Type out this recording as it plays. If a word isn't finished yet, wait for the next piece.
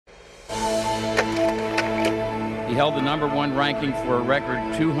held the #1 ranking for a record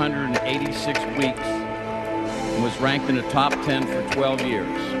 286 weeks and was ranked in the top 10 for 12 years.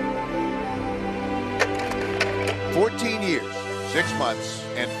 14 years, 6 months,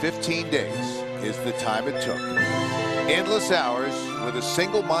 and 15 days is the time it took. Endless hours with a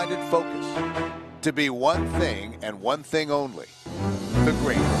single-minded focus to be one thing and one thing only, the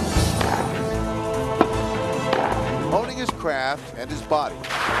greatest. Honing his craft and his body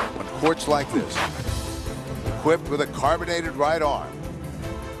on courts like this, equipped with a carbonated right arm,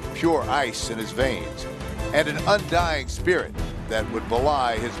 pure ice in his veins, and an undying spirit that would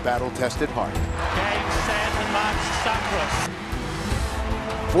belie his battle-tested heart. Game, set, and match, Sampras.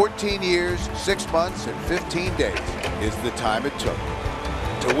 14 years, 6 months, and 15 days is the time it took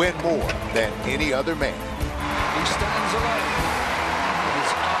to win more than any other man. He stands alone.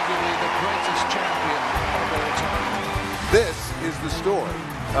 He's arguably the greatest champion of all time. This is the story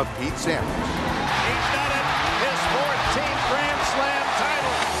of Pete Sampras. He's done it. His 14th Grand Slam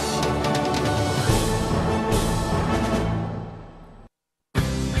title.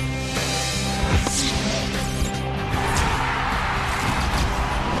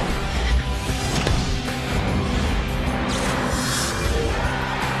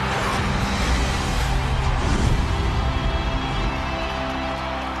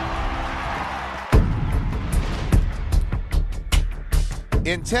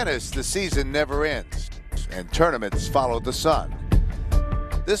 In tennis, the season never ends, and tournaments follow the sun.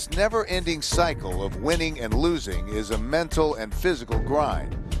 This never-ending cycle of winning and losing is a mental and physical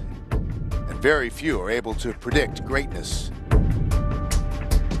grind, and very few are able to predict greatness.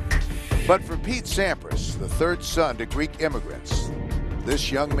 But for Pete Sampras, the third son to Greek immigrants,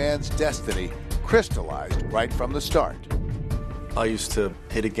 this young man's destiny crystallized right from the start. I used to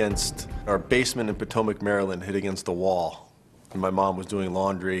hit against our basement in Potomac, Maryland, hit against the wall. When my mom was doing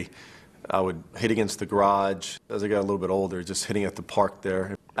laundry, I would hit against the garage. As I got a little bit older, just hitting at the park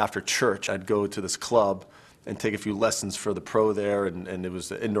there. After church, I'd go to this club and take a few lessons for the pro there, and it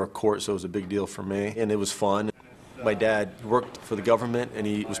was an indoor court, so it was a big deal for me, and it was fun. My dad worked for the government, and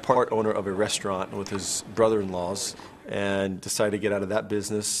he was part owner of a restaurant with his brother-in-laws, and decided to get out of that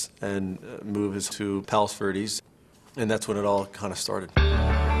business and move us to Palos Verdes, and that's when it all kind of started.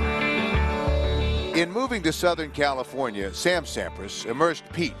 In moving to Southern California, Sam Sampras immersed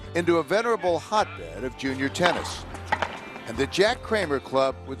Pete into a venerable hotbed of junior tennis. And the Jack Kramer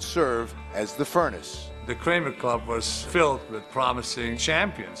Club would serve as the furnace. The Kramer Club was filled with promising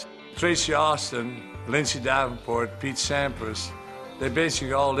champions. Tracy Austin, Lindsay Davenport, Pete Sampras, they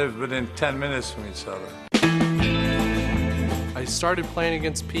basically all lived within 10 minutes from each other. I started playing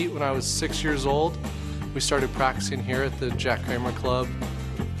against Pete when I was 6 years old. We started practicing here at the Jack Kramer Club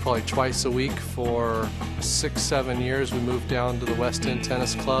probably twice a week for 6, 7 years. We moved down to the West End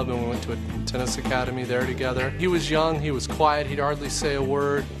Tennis Club and we went to a tennis academy there together. He was young, he was quiet, he'd hardly say a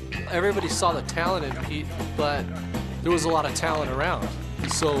word. Everybody saw the talent in Pete, but there was a lot of talent around.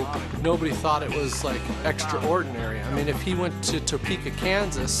 So nobody thought it was like extraordinary. I mean, if he went to Topeka,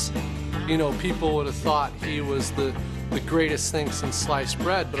 Kansas, you know, people would have thought he was the greatest thing since sliced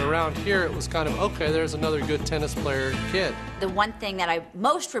bread, but around here it was kind of, okay, there's another good tennis player kid. The one thing that I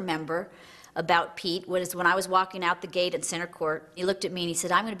most remember about Pete was when I was walking out the gate at center court, he looked at me and he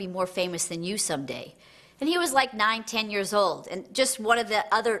said, "I'm going to be more famous than you someday." And he was like 9, 10 years old, and just one of the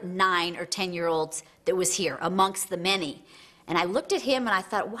other 9 or 10-year-olds that was here amongst the many. And I looked at him and I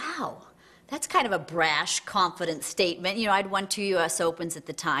thought, wow, that's kind of a brash, confident statement. You know, I'd won 2 U.S. Opens at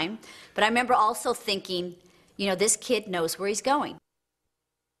the time, but I remember also thinking, you know, this kid knows where he's going.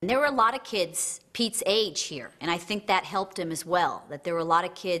 And there were a lot of kids Pete's age here, and I think that helped him as well, that there were a lot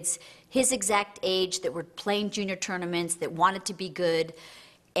of kids his exact age that were playing junior tournaments, that wanted to be good.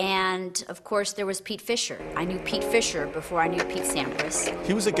 And, of course, there was Pete Fisher. I knew Pete Fisher before I knew Pete Sampras.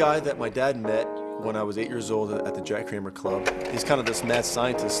 He was a guy that my dad met when I was 8 years old at the Jack Kramer Club. He's kind of this mad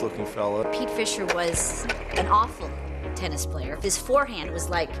scientist-looking fella. Pete Fisher was an awful tennis player. His forehand was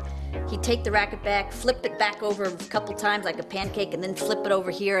like, he'd take the racket back, flip it back over a couple times like a pancake, and then flip it over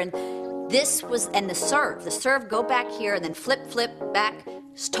here. And this was, and the serve, go back here, and then flip, back,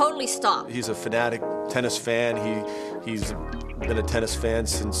 totally stop. He's a fanatic tennis fan. He's been a tennis fan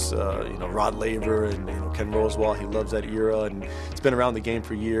since Rod Laver and Ken Rosewall. He loves that era, and he's been around the game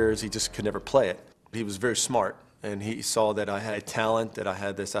for years. He just could never play it. He was very smart, and he saw that I had talent, that I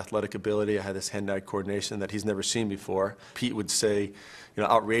had this athletic ability, I had this hand-eye coordination that he's never seen before. Pete would say,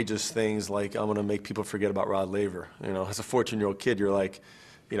 outrageous things like, "I'm going to make people forget about Rod Laver." As a 14-year-old kid, you're like,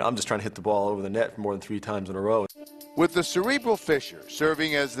 I'm just trying to hit the ball over the net more than 3 times in a row. With the cerebral Fisher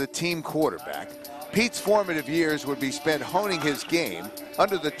serving as the team quarterback, Pete's formative years would be spent honing his game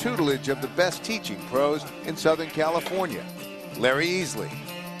under the tutelage of the best teaching pros in Southern California, Larry Easley,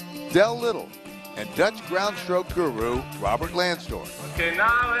 Del Little, and Dutch ground stroke guru Robert Lansdorf. Okay,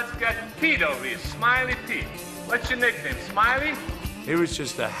 now let's get Pete over here. Smiley Pete. What's your nickname, Smiley? He was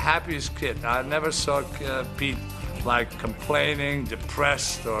just the happiest kid. I never saw Pete like complaining,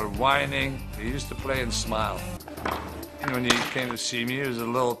 depressed, or whining. He used to play and smile. When he came to see me, he was a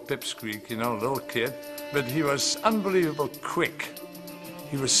little pipsqueak, you know, a little kid. But he was unbelievable quick.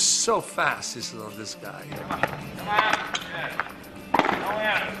 He was so fast, this guy. Come on.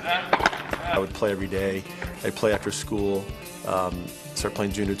 I would play every day. I'd play after school, start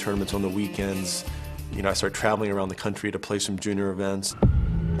playing junior tournaments on the weekends. You know, I started traveling around the country to play some junior events.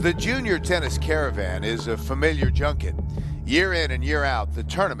 The Junior Tennis Caravan is a familiar junket. Year in and year out, the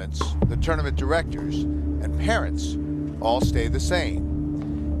tournaments, the tournament directors, and parents all stay the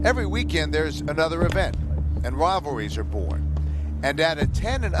same. Every weekend there's another event, and rivalries are born. And at a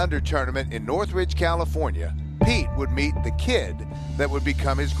 10 and under tournament in Northridge, California, Pete would meet the kid that would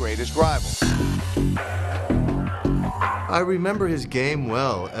become his greatest rival. I remember his game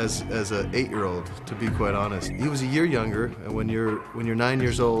well as an 8-year-old, to be quite honest. He was a year younger, and when you're 9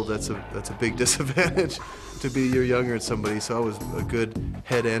 years old, that's a big disadvantage to be a year younger than somebody. So I was a good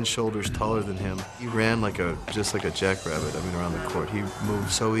head and shoulders taller than him. He ran just like a jackrabbit. I mean, around the court. He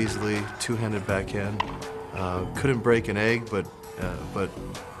moved so easily, two-handed backhand. Couldn't break an egg, but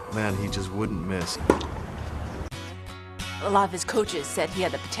man, he just wouldn't miss. A lot of his coaches said he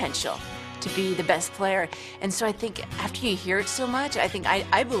had the potential to be the best player. And so I think after you hear it so much, I think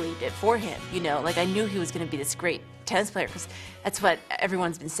I believed it for him, you know, like I knew he was going to be this great tennis player because that's what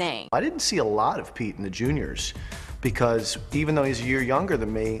everyone's been saying. I didn't see a lot of Pete in the juniors because even though he's a year younger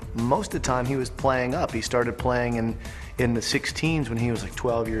than me, most of the time he was playing up. He started playing in the 16s when he was like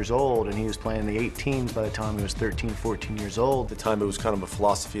 12 years old, and he was playing in the 18s by the time he was 13, 14 years old. At the time, it was kind of a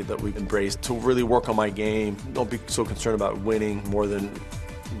philosophy that we embraced to really work on my game. Don't be so concerned about winning more than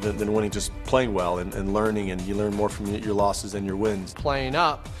winning, just playing well and learning, and you learn more from your losses than your wins. Playing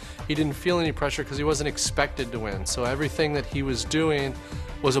up, he didn't feel any pressure because he wasn't expected to win. So everything that he was doing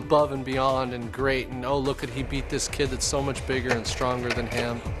was above and beyond and great. And oh, look at he beat this kid that's so much bigger and stronger than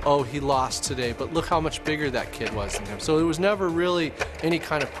him. Oh, he lost today, but look how much bigger that kid was than him. So there was never really any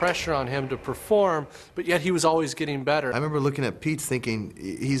kind of pressure on him to perform, but yet he was always getting better. I remember looking at Pete thinking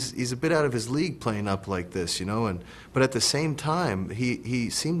he's a bit out of his league playing up like this, you know, but at the same time he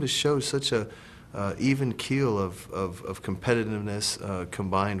seemed to show such a even keel of competitiveness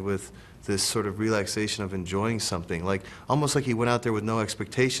combined with this sort of relaxation of enjoying something, like almost like he went out there with no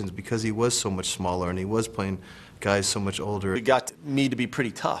expectations because he was so much smaller and he was playing guys so much older. It got me to be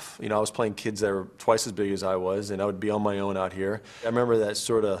pretty tough. You know, I was playing kids that were twice as big as I was, and I would be on my own out here. I remember that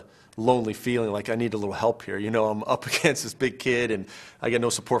sort of lonely feeling, like I need a little help here. You know, I'm up against this big kid, and I get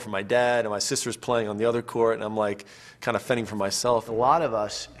no support from my dad, and my sister's playing on the other court, and I'm like kind of fending for myself. A lot of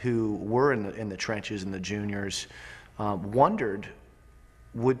us who were in the trenches in the juniors wondered,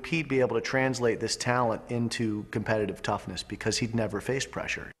 would Pete be able to translate this talent into competitive toughness because he'd never faced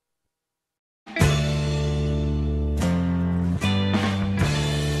pressure?